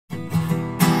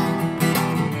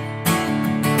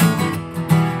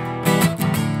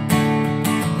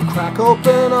Crack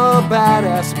open a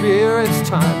badass beer, it's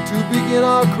time to begin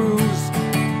our cruise.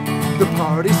 The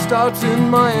party starts in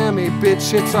Miami,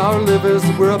 bitch, it's our livers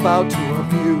we're about to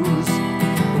abuse.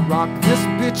 We'll rock this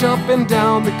bitch up and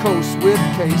down the coast with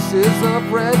cases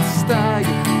of red stag.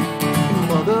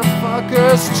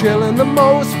 Motherfuckers chillin' the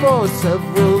most for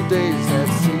several days at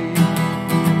sea.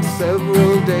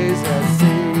 Several days at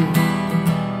sea.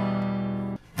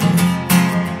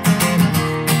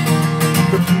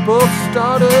 The people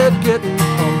started getting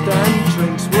pumped and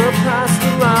drinks were passed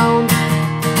around.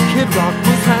 Kid Rock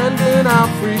was handing out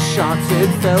free shots,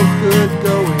 it felt good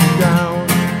going down.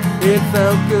 It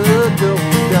felt good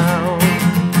going down.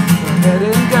 We're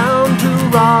heading down to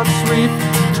Reef,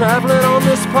 traveling on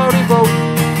this party boat.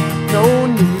 No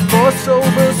need for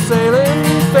sober sailing,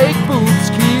 fake boobs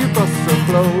keep us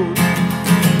afloat.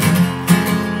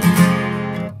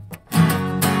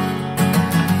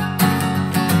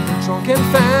 Drunken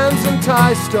fans and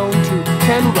Ty Stone too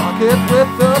can rock it with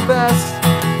the best.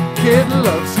 Kid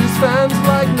loves his fans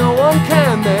like no one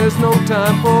can. There's no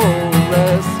time for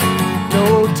rest.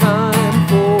 No time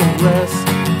for rest.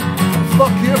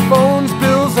 Fuck your phones,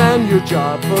 bills, and your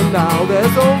job for now.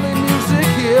 There's only music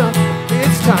here.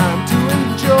 It's time to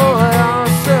enjoy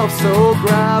ourselves. So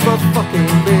grab a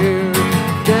fucking beer.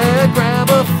 Yeah, grab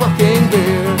a fucking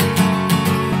beer.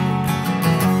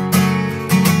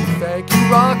 Thank you,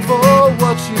 Rock, for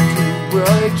what you do.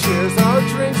 Well, cheers our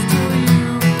drinks to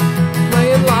you.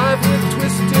 Playing live with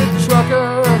twisted